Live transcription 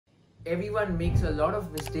Everyone makes a lot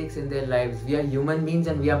of mistakes in their lives. We are human beings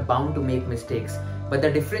and we are bound to make mistakes. But the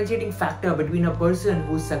differentiating factor between a person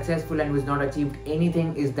who's successful and who's not achieved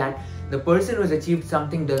anything is that the person who's achieved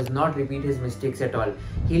something does not repeat his mistakes at all.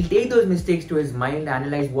 He'll take those mistakes to his mind,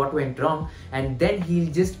 analyze what went wrong, and then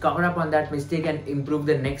he'll just cover up on that mistake and improve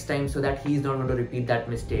the next time so that he's not going to repeat that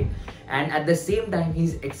mistake. And at the same time,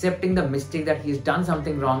 he's accepting the mistake that he's done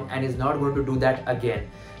something wrong and is not going to do that again.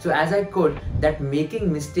 So as I quote, that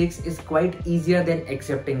making mistakes is quite easier than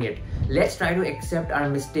accepting it. Let's try to accept our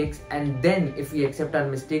mistakes, and then if we accept our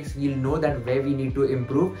mistakes, we'll know that where we need to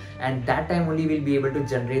improve, and that time only we'll be able to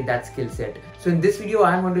generate that skill set. So in this video,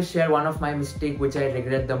 I'm going to share one of my mistakes which I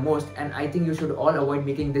regret the most, and I think you should all avoid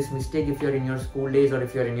making this mistake if you're in your school days or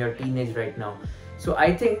if you're in your teenage right now. So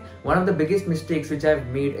I think one of the biggest mistakes which I've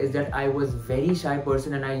made is that I was very shy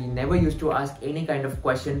person and I never used to ask any kind of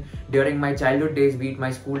question during my childhood days, be it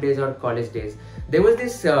my school days or college days. There was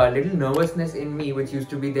this little nervousness in me which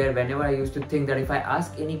used to be there whenever I used to think that if I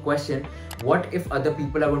ask any question, what if other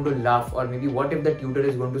people are going to laugh, or maybe what if the tutor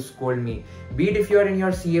is going to scold me? Be it if you're in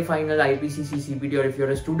your CA final, IPCC, CPT, or if you're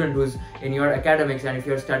a student who's in your academics and if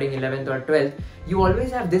you're studying 11th or 12th, you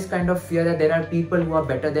always have this kind of fear that there are people who are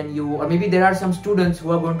better than you, or maybe there are some students who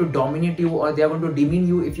are going to dominate you, or they are going to demean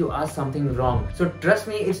you if you ask something wrong. So trust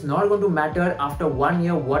me, it's not going to matter after 1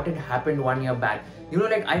 year what had happened 1 year back. You know,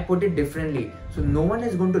 like I put it differently. So no one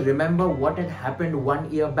is going to remember what had happened 1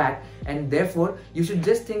 year back, and therefore you should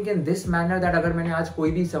just think in this manner that अगर मैंने आज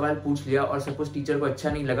कोई भी सवाल पूछ लिया और suppose teacher को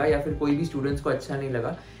अच्छा नहीं लगा या फिर कोई भी स्टूडेंट्स को अच्छा नहीं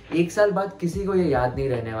लगा, एक साल बाद किसी को ये याद नहीं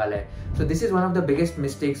रहने वाला है. So this is one of the biggest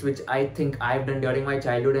mistakes which I think I've done during my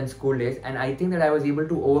childhood and school days, and I think that I was able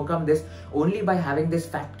to overcome this only by having this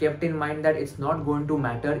fact kept in mind that it's not going to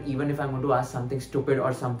matter even if I'm going to ask something stupid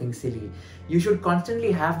or something silly. You should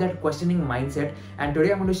constantly have that questioning mindset, and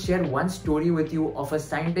today I'm going to share one story with you of a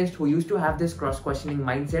scientist who used to have this cross-questioning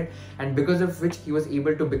mindset, and because of which he was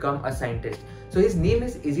able to become a scientist. So his name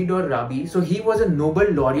is Isidore Rabi. So he was a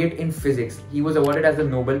Nobel laureate in physics. He was awarded as a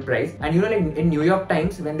Nobel Prize. And you know, like in New York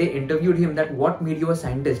Times, when they interviewed him that what made you a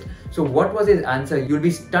scientist? So what was his answer? You'll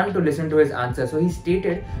be stunned to listen to his answer. So he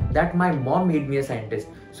stated that my mom made me a scientist.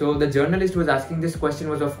 So the journalist who was asking this question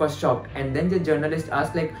was of course shocked, and then the journalist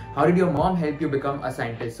asked like, how did your mom help you become a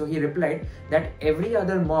scientist? So he replied that every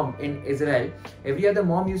other mom in Israel, every other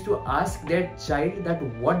mom used to ask their child that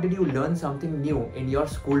what did you learn something new in your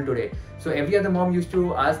school today? So every other mom used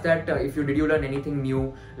to ask that did you learn anything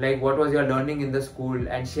new, like what was your learning in the school,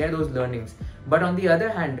 and share those learnings. But on the other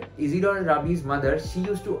hand, Isidore Rabi's mother, she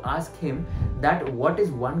used to ask him that what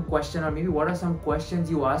is one question, or maybe what are some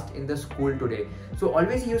questions you asked in the school today. So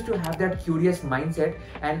always he used to have that curious mindset,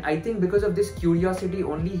 and I think because of this curiosity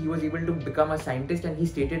only he was able to become a scientist, and he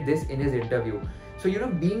stated this in his interview. So you know,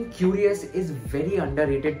 being curious is very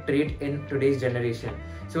underrated trait in today's generation.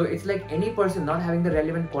 So it's like any person not having the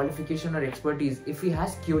relevant qualification or expertise, if he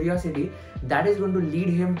has curiosity, that is going to lead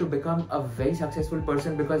him to become a very successful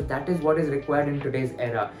person, because that is what is required in today's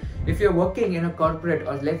era. If you're working in a corporate,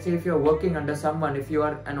 or let's say if you're working under someone, if you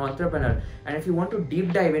are an entrepreneur, and if you want to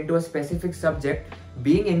deep dive into a specific subject,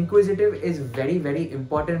 being inquisitive is very, very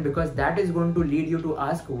important, because that is going to lead you to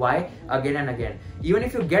ask why again and again. Even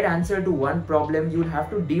if you get answer to one problem, you'll have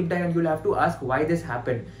to deep dive and you'll have to ask why this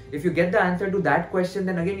happened. If you get the answer to that question,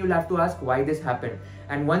 then again you'll have to ask why this happened.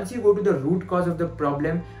 And once you go to the root cause of the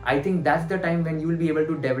problem, I think that's the time when you will be able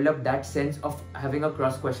to develop that sense of having a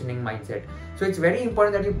cross-questioning mindset. So it's very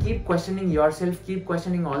important that you keep questioning yourself, keep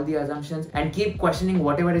questioning all the assumptions, and keep questioning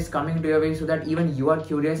whatever is coming to your way, so that even you are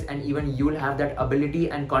curious and even you will have that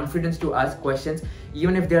ability and confidence to ask questions,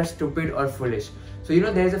 even if they are stupid or foolish. So you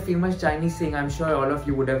know, there's a famous Chinese saying, I'm sure all of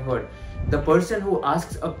you would have heard. The person who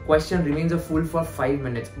asks a question remains a fool for 5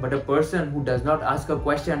 minutes, but a person who does not ask a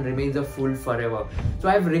question remains a fool forever. So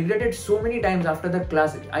I've regretted so many times after the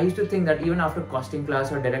class. I used to think that even after costing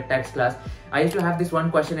class or direct tax class, I used to have this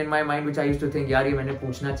one question in my mind which I used to think, यार ये मैंने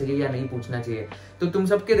पूछना चाहिए या नहीं पूछना चाहिए. तो तुम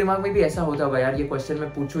सबके दिमाग में भी ऐसा होता होगा, यार ये क्वेश्चन मैं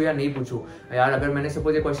पूछूं या नहीं पूछूं, यार अगर मैंने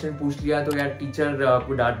सपोज ये क्वेश्चन पूछ लिया तो यार टीचर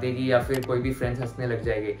को डांट देगी या फिर कोई भी फ्रेंड्स हंसने लग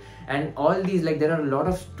जाएंगे. And all these, like there are a lot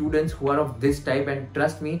of students who are of this type, and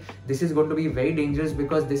trust me, this is going to be very dangerous,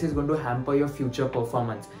 because this is going to hamper your future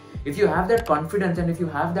performance. If you have that confidence and if you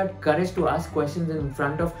have that courage to ask questions in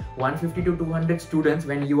front of 150 to 200 students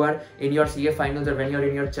when you are in your CA finals or when you're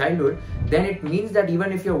in your childhood, then it means that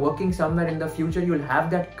even if you're working somewhere in the future, you'll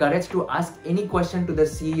have that courage to ask any question to the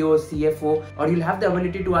CEO, CFO, or you'll have the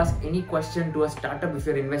ability to ask any question to a startup if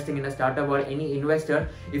you're investing in a startup, or any investor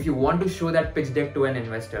if you want to show that pitch deck to an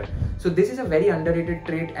investor. So this is a very underrated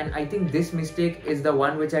trait, and I think this mistake is the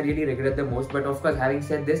one which I really regret the most. But of course, having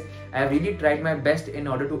said this, I have really tried my best in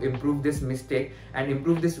order to improve this mistake and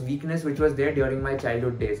improve this weakness which was there during my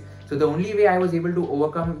childhood days. So the only way I was able to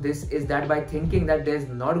overcome this is that by thinking that there's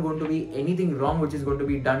not going to be anything wrong which is going to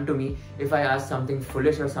be done to me if I ask something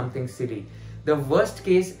foolish or something silly. The worst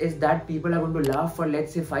case is that people are going to laugh for,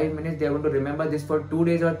 let's say, 5 minutes. They are going to remember this for 2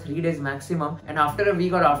 days or 3 days maximum, and after a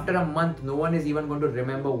week or after a month, no one is even going to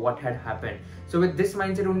remember what had happened. So with this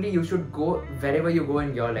mindset only, you should go wherever you go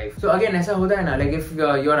in your life. So again, aisa hota hai na, like if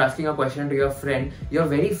you're asking a question to your friend, you're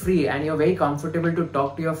very free and you're very comfortable to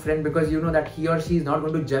talk to your friend because you know that he or she is not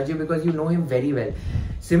going to judge you because you know him very well.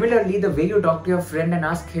 Similarly, the way you talk to your friend and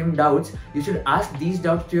ask him doubts, you should ask these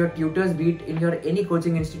doubts to your tutors, be it in your any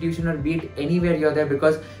coaching institution or be it anywhere you're there,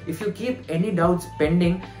 because if you keep any doubts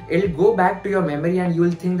pending, it'll go back to your memory and you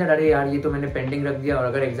will think that अरे यार ये तो मैंने pending रख दिया और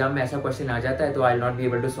अगर exam में ऐसा question आ जाता है तो I'll not be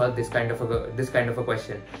able to solve this kind of a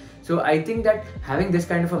question. So I think that having this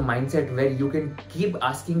kind of a mindset where you can keep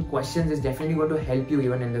asking questions is definitely going to help you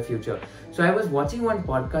even in the future. So I was watching one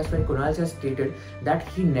podcast where Kunal just stated that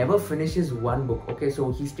he never finishes one book. Okay,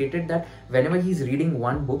 so he stated that whenever he's reading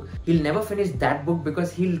one book, he'll never finish that book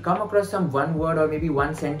because he'll come across some one word or maybe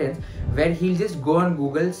one sentence where he'll just go on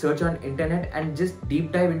Google, search on internet and just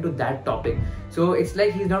deep dive into that topic. So it's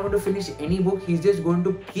like he's not going to finish any book, he's just going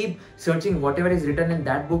to keep searching whatever is written in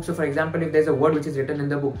that book. So for example, if there's a word which is written in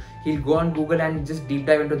the book, he'll go on Google and just deep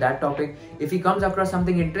dive into that topic. If he comes across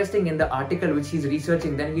something interesting in the article which he's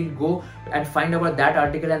researching, then he'll go and find about that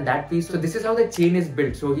article and that piece. So this is how the chain is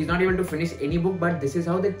built. So he's not able to finish any book, but this is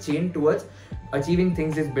how the chain towards achieving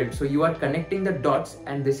things is built. So you are connecting the dots,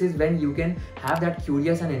 and this is when you can have that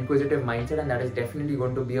curious and inquisitive mindset, and that is definitely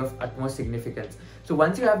going to be of utmost significance. So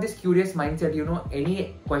once you have this curious mindset, you know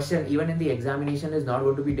any question even in the examination is not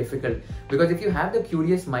going to be difficult, because if you have the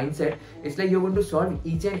curious mindset, it's like you're going to solve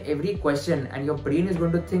each and every question and your brain is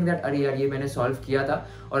going to think that अरे यार ये मैंने solve किया था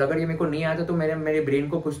और अगर ये मेरे को नहीं आया था तो मेरे brain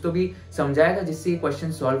को कुछ तो भी समझाएगा जिससे ये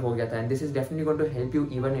question solve हो गया था, and this is definitely going to help you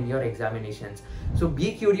even in your examinations. So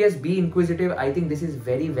be curious, be inquisitive. I think this is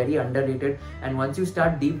very, very underrated, and once you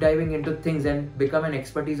start deep diving into things and become an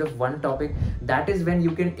expertise of one topic, that is when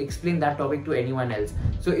you can explain that topic to anyone else.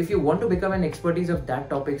 So if you want to become an expertise of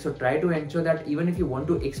that topic, so try to ensure that even if you want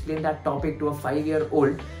to explain that topic to a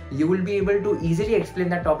 5-year-old, you will be able to easily explain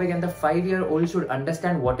that topic, and the 5-year-old should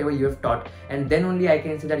understand whatever you have taught, and then only I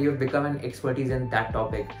can say that you have become an expertise in that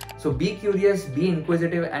topic. So be curious, be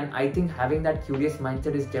inquisitive, and I think having that curious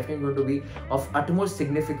mindset is definitely going to be of utmost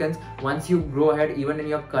significance once you grow ahead even in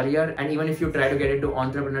your career, and even if you try to get into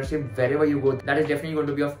entrepreneurship, wherever you go, that is definitely going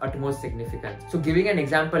to be of utmost significance. So giving an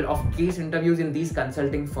example of case interviews in these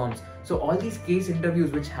consulting firms. So all these case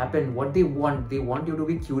interviews which happen, what they want you to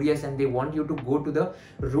be curious and they want you to go to the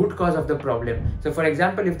root cause of the problem. So for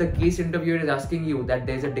example, if the case interviewer is asking you that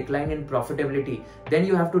there's a decline in profitability, then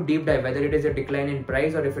you have to deep dive whether it is a decline in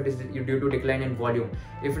price or if it is due to decline in volume.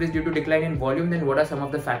 If it is due to decline in volume, then what are some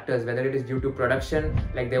of the factors, whether it is due to production,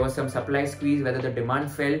 like there was some supply squeeze, whether the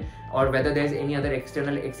demand fell, or whether there's any other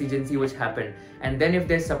external exigency which happened. And then if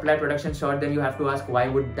there's supply production short, then you have to ask why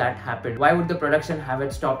would that happen? Why would the production have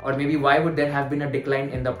it stopped? Or maybe why would there have been a decline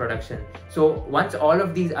in the production? So once all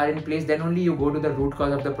of these are in place, then only you go to the root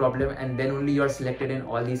cause of the problem, and then only you're selected in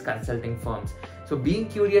all these consulting firms. So being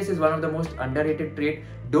curious is one of the most underrated traits.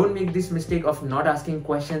 Don't make this mistake of not asking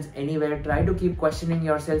questions anywhere. Try to keep questioning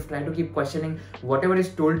yourself, try to keep questioning whatever is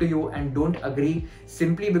told to you, and don't agree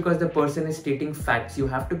simply because the person is stating facts. You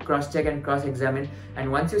have to cross-check and cross-examine, and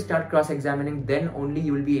once you start cross-examining, then only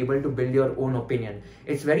you will be able to build your own opinion.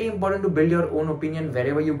 It's very important to build your own opinion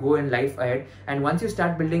wherever you go in life ahead, and once you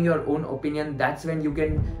start building your own opinion, that's when you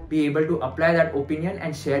can be able to apply that opinion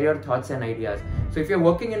and share your thoughts and ideas. So if you're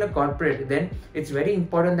working in a corporate, then it's very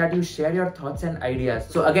important that you share your thoughts and ideas.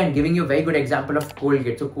 So again, giving you a very good example of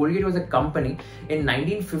Colgate. So Colgate was a company in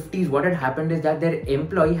 1950s. What had happened is that their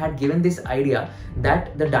employee had given this idea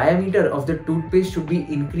that the diameter of the toothpaste should be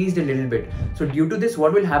increased a little bit. So due to this,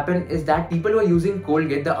 what will happen is that people who are using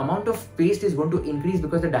Colgate, the amount of paste is going to increase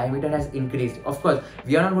because the diameter has increased. Of course,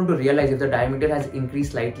 we are not going to realize if the diameter has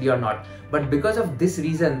increased slightly or not. But because of this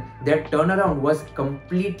reason, their turnaround was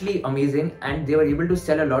completely amazing, and they were able to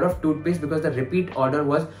sell a lot of toothpaste because the repeat order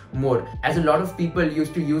was more. As a lot of people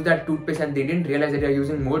used to use that toothpaste and they didn't realize that they are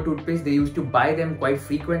using more toothpaste, they used to buy them quite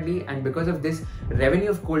frequently, and because of this, revenue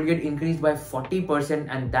of Colgate increased by 40%,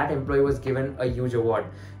 and that employee was given a huge award.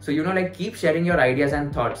 So like keep sharing your ideas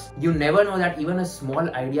and thoughts. You never know that even a small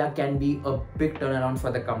idea can be a big turnaround for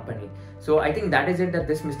the company. So I think that is it, that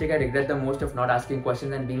this mistake I regret the most, of not asking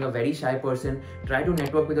questions and being a very shy person. Try to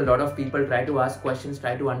network with a lot of people, try to ask questions,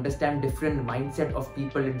 try to understand different mindset of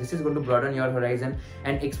people. This is going to broaden your horizon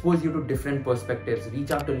and expose you to different perspectives.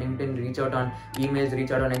 Reach out to LinkedIn, reach out on emails,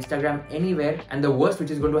 reach out on Instagram, anywhere. And the worst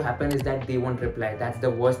which is going to happen is that they won't reply. That's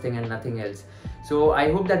the worst thing and nothing else. So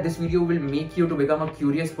I hope that this video will make you to become a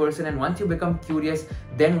curious person, and once you become curious,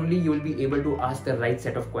 then only you will be able to ask the right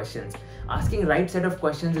set of questions. Asking right set of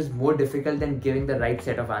questions is more difficult than giving the right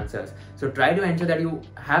set of answers. So try to ensure that you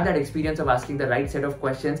have that experience of asking the right set of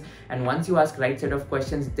questions, and once you ask right set of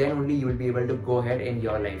questions, then only you will be able to go ahead in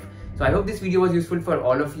your life. So I hope this video was useful for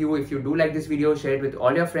all of you. If you do like this video, share it with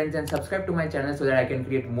all your friends and subscribe to my channel so that I can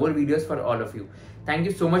create more videos for all of you. Thank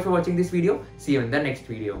you so much for watching this video. See you in the next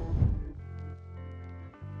video.